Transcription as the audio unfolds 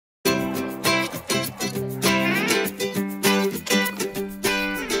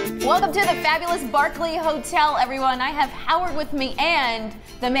Welcome to the fabulous Barkley Hotel, everyone. I have Howard with me and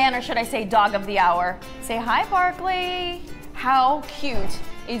the man, or should I say dog of the hour. Say hi, Barkley. How cute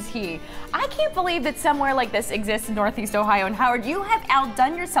is he? I can't believe that somewhere like this exists in Northeast Ohio. And Howard, you have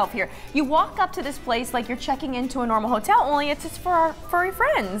outdone yourself here. You walk up to this place like you're checking into a normal hotel, only it's just for our furry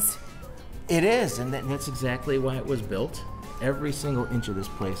friends. It is, and that's exactly why it was built. Every single inch of this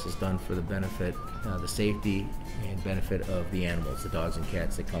place is done for the benefit, the safety and benefit of the animals, the dogs and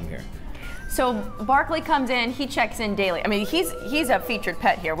cats that come here. So Barkley comes in, he checks in daily. I mean, he's a featured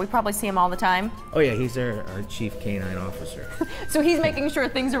pet here. We probably see him all the time. Oh yeah, he's our chief canine officer. So he's making sure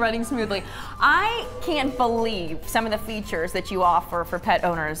things are running smoothly. I can't believe some of the features that you offer for pet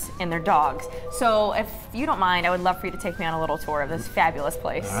owners and their dogs. So if you don't mind, I would love for you to take me on a little tour of this fabulous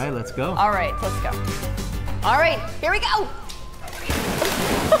place. All right, let's go. All right, let's go. All right, here we go.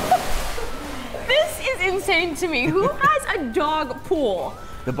 This is insane to me. Who has a dog pool?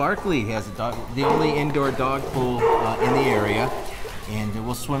 The Barkley has the only indoor dog pool in the area, and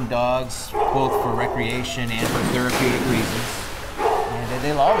we'll swim dogs both for recreation and for therapeutic reasons. And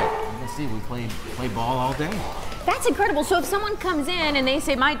they love it. You can see we play ball all day. That's incredible. So if someone comes in and they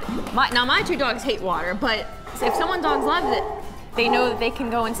say, now my two dogs hate water, but if someone's dog loves it, they know that they can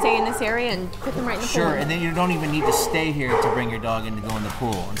go and stay in this area and put them right in the pool. Sure, and then you don't even need to stay here to bring your dog in to go in the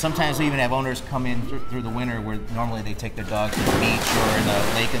pool. And sometimes we even have owners come in through the winter where normally they take their dog to the beach or in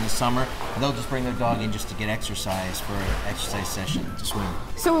the lake in the summer, and they'll just bring their dog in just to get exercise for an exercise session to swim.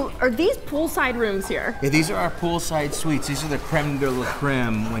 So are these poolside rooms here? Yeah, these are our poolside suites. These are the creme de la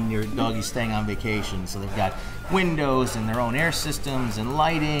creme when your doggy's staying on vacation. So they've got windows and their own air systems and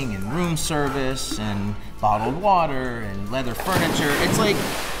lighting and room service and bottled water and leather furniture. It's like,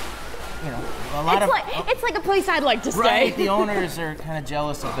 you know, it's like a place I'd like to stay. Right, the owners are kind of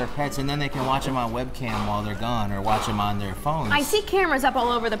jealous of their pets, and then they can watch them on webcam while they're gone or watch them on their phones. I see cameras up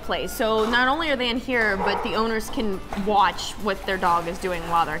all over the place, so not only are they in here, but the owners can watch what their dog is doing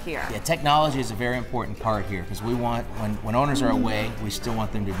while they're here. Yeah, technology is a very important part here because we want, when owners are away, we still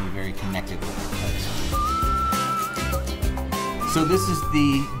want them to be very connected with their pets. So this is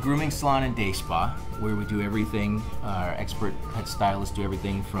the grooming salon and day spa, where we do everything. Our expert pet stylists do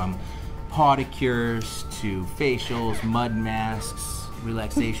everything from pedicures to facials, mud masks,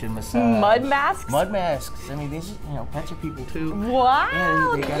 relaxation massage. Mud masks? Mud masks. I mean, these, pets are people too. Wow!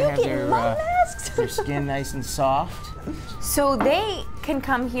 Yeah, they gotta have mud masks? their skin nice and soft. So they can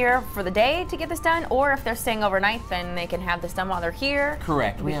come here for the day to get this done, or if they're staying overnight, then they can have this done while they're here.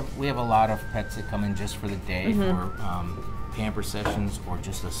 Correct. We have a lot of pets that come in just for the day for pamper sessions or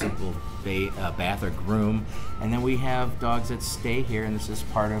just a simple bath or groom. And then we have dogs that stay here, and this is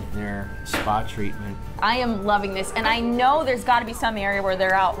part of their spa treatment. I am loving this, and I know there's got to be some area where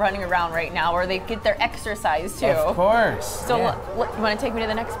they're out running around right now where they get their exercise too. Of course. So yeah. You want to take me to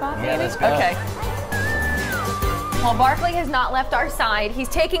the next spot? Yeah, maybe? let's go. Okay. Well, Barkley has not left our side. He's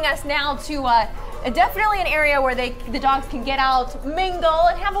taking us now to definitely an area where the dogs can get out, mingle,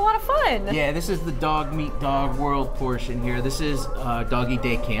 and have a lot of fun. Yeah, this is the dog meet dog world portion here. This is Doggy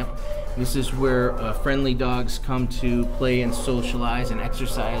Day Camp. This is where friendly dogs come to play and socialize and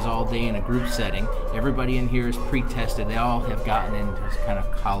exercise all day in a group setting. Everybody in here is pre-tested. They all have gotten into kind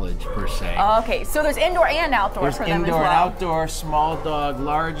of college per se. Okay, so there's indoor and outdoor for them as well. Indoor and outdoor, small dog,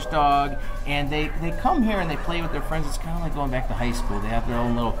 large dog, and they come here and they play with their friends. It's kind of like going back to high school. They have their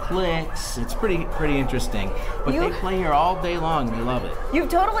own little cliques. It's pretty interesting. But they play here all day long. They love it. You've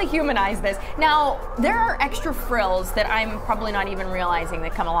totally humanized this. Now, there are extra frills that I'm probably not even realizing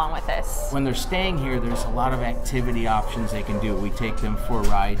that come along with this. When they're staying here, there's a lot of activity options they can do. We take them for a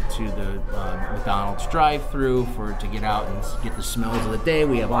ride to the McDonald's drive-thru to get out and get the smells of the day.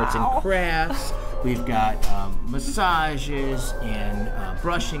 We have arts and crafts. We've got massages and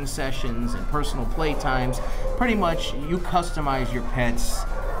brushing sessions and personal play times. Pretty much, you customize your pet's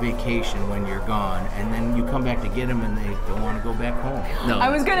vacation when you're gone, and then you come back to get them and they don't want to go back home. No. I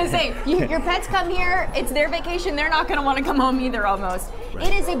was gonna say, your pets come here, it's their vacation, they're not gonna want to come home either almost. Right.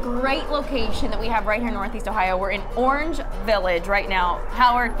 It is a great location that we have right here in Northeast Ohio. We're in Orange Village right now.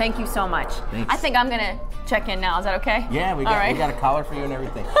 Howard, thank you so much. Thanks. I think I'm gonna check in now, is that okay? Yeah, we got a collar for you and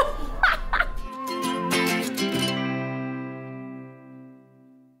everything.